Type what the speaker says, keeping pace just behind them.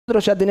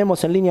Nosotros ya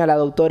tenemos en línea a la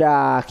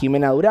doctora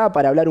Jimena Dura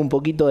para hablar un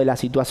poquito de la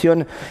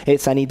situación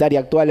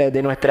sanitaria actual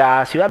de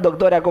nuestra ciudad.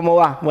 Doctora, ¿cómo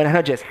va? Buenas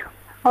noches.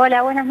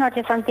 Hola, buenas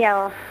noches,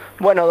 Santiago.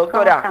 Bueno,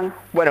 doctora,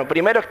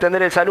 primero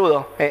extender el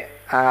saludo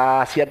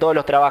hacia todos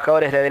los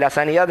trabajadores de la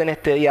sanidad en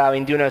este día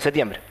 21 de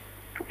septiembre.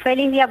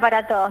 Feliz día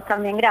para todos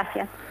también,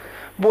 gracias.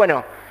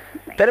 Bueno,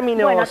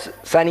 términos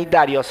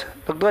sanitarios.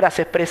 Doctora,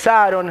 se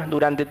expresaron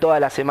durante toda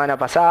la semana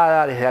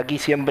pasada, desde aquí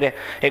siempre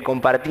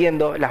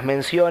compartiendo las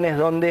menciones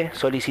donde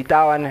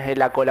solicitaban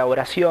la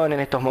colaboración en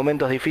estos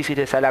momentos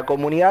difíciles a la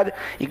comunidad,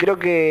 y creo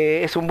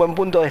que es un buen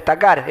punto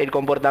destacar el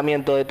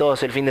comportamiento de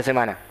todos el fin de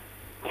semana.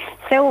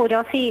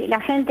 Seguro, sí, la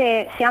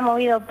gente se ha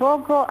movido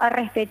poco, ha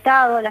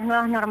respetado las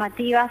nuevas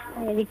normativas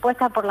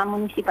dispuestas por la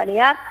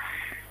municipalidad,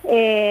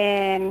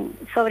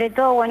 sobre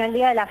todo, bueno, el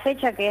día de la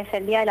fecha, que es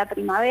el día de la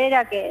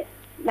primavera, que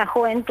la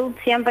juventud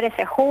siempre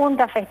se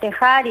junta a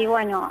festejar y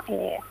bueno,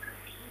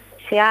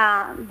 se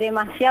ha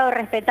demasiado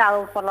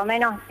respetado, por lo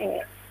menos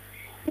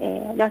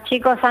los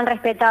chicos han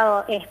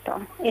respetado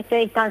este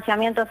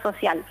distanciamiento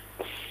social.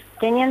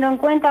 Teniendo en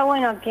cuenta,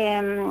 bueno,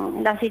 que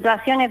la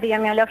situación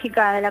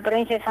epidemiológica de la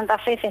provincia de Santa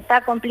Fe se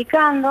está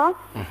complicando,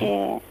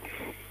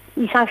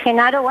 y San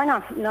Genaro,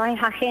 bueno, no es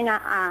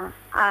ajena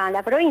a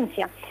la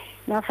provincia.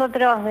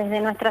 Nosotros desde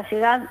nuestra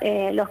ciudad,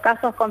 los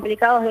casos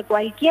complicados de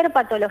cualquier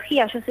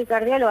patología, yo soy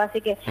cardióloga,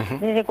 así que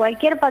desde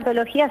cualquier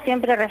patología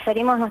siempre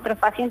referimos nuestros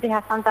pacientes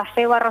a Santa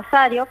Fe o a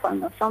Rosario,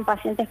 cuando son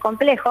pacientes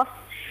complejos.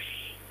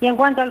 Y en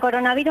cuanto al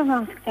coronavirus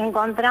nos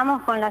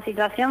encontramos con la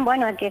situación,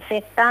 bueno, de que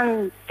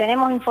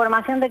tenemos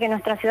información de que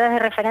nuestras ciudades de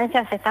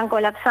referencia se están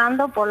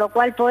colapsando, por lo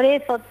cual por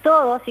eso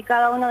todos y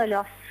cada uno de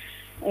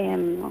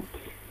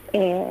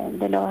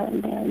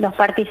los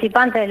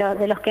participantes,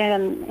 de los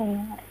que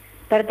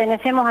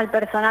pertenecemos al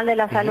personal de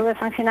la salud de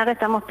San Genaro,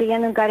 estamos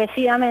pidiendo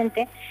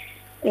encarecidamente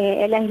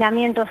el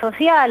aislamiento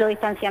social o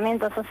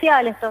distanciamiento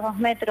social, estos 2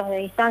 metros de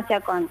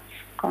distancia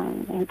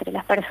entre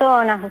las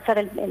personas, usar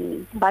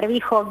el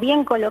barbijo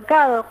bien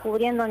colocado,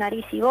 cubriendo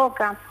nariz y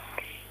boca,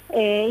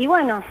 y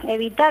bueno,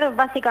 evitar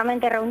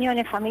básicamente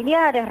reuniones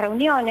familiares,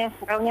 reuniones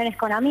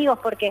con amigos,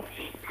 porque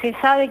se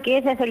sabe que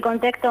ese es el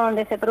contexto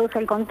donde se produce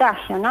el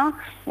contagio, ¿no?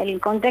 El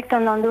contexto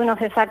en donde uno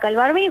se saca el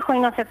barbijo y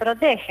no se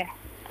protege.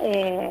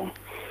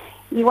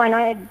 Y bueno,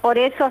 por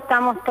eso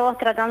estamos todos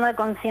tratando de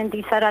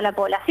concientizar a la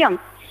población.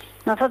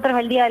 Nosotros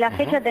el día de la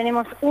fecha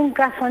tenemos un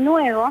caso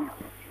nuevo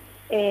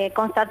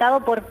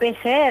constatado por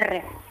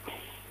PCR.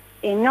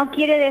 No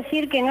quiere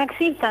decir que no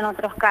existan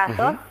otros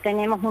casos,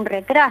 tenemos un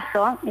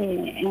retraso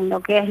en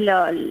lo que es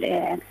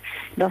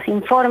los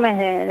informes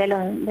de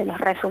los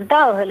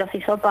resultados de los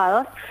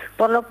hisopados,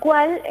 por lo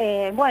cual,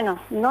 bueno,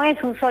 no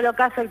es un solo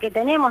caso el que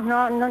tenemos,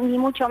 ni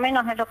mucho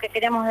menos es lo que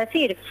queremos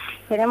decir.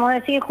 Queremos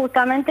decir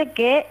justamente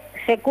que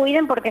se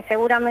cuiden porque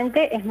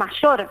seguramente es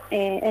mayor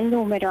el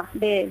número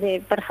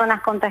de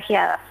personas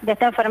contagiadas de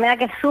esta enfermedad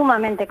que es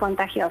sumamente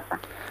contagiosa.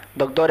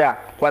 Doctora,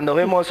 cuando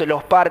vemos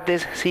los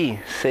partes, sí,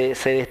 se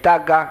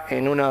destaca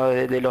en uno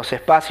de los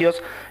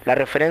espacios la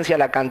referencia a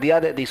la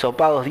cantidad de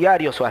hisopados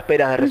diarios o a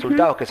esperas de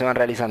resultados que se van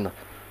realizando.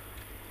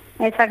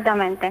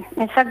 Exactamente,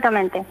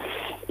 exactamente.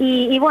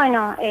 Y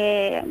bueno,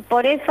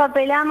 por eso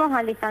apelamos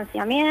al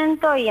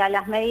distanciamiento y a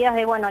las medidas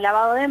de, bueno,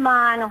 lavado de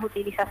manos,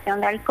 utilización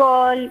de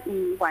alcohol,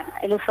 y bueno,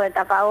 el uso de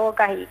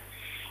tapabocas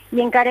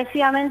y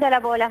encarecidamente a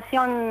la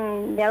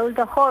población de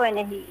adultos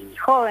jóvenes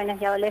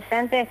y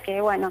adolescentes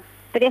que, bueno,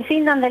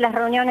 prescindan de las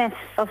reuniones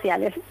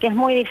sociales, que es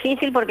muy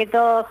difícil porque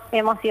todos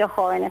hemos sido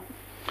jóvenes.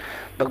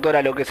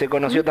 Doctora, lo que se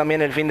conoció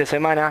también el fin de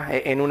semana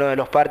en uno de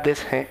los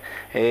partes,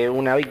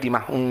 una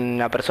víctima,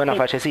 una persona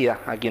fallecida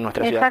aquí en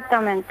nuestra ciudad.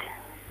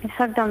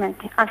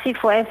 Exactamente. Así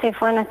fue, ese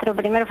fue nuestro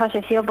primer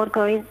fallecido por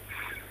COVID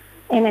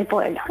en el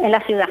pueblo, en la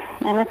ciudad,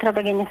 en nuestra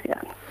pequeña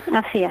ciudad.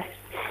 Así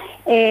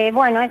es.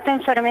 Bueno, esta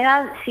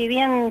enfermedad, si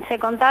bien se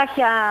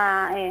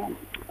contagia,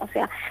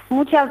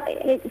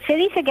 se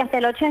dice que hasta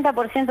el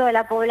 80% de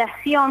la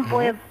población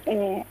puede...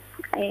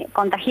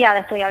 contagiada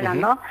estoy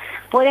hablando,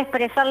 puede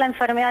expresar la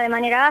enfermedad de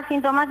manera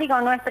asintomática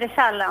o no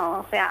expresarla,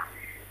 o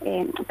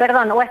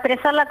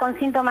expresarla con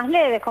síntomas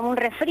leves, como un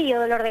resfrío,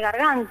 dolor de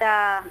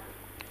garganta,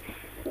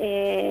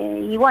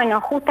 y bueno,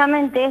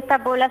 justamente esta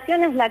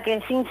población es la que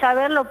sin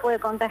saberlo puede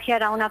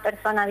contagiar a una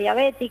persona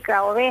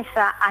diabética,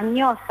 obesa,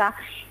 añosa,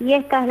 y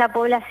esta es la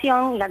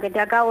población, la que te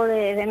acabo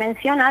de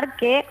mencionar,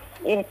 que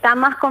está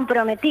más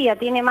comprometida,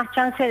 tiene más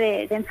chance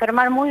de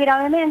enfermar muy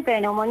gravemente,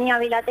 de neumonía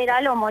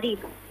bilateral o morir.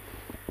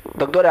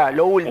 Doctora,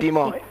 lo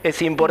último,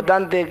 es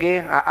importante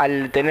que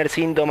al tener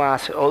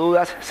síntomas o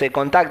dudas se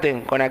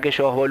contacten con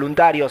aquellos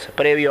voluntarios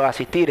previo a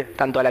asistir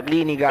tanto a la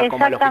clínica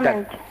como al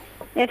hospital.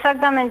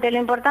 Exactamente, lo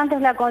importante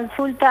es la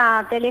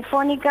consulta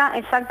telefónica,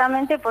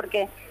 exactamente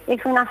porque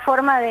es una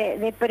forma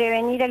de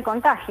prevenir el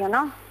contagio,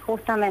 ¿no?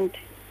 Justamente.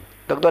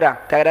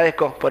 Doctora, te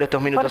agradezco por estos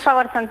minutos. Por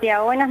favor,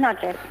 Santiago, buenas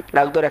noches.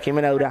 La doctora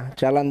Jimena Dura,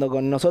 charlando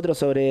con nosotros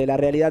sobre la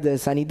realidad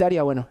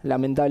sanitaria, bueno,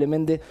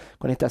 lamentablemente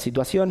con esta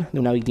situación de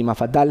una víctima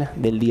fatal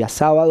del día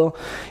sábado,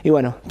 y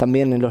bueno,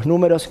 también en los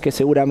números que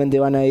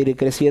seguramente van a ir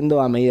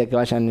creciendo a medida que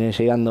vayan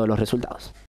llegando los resultados.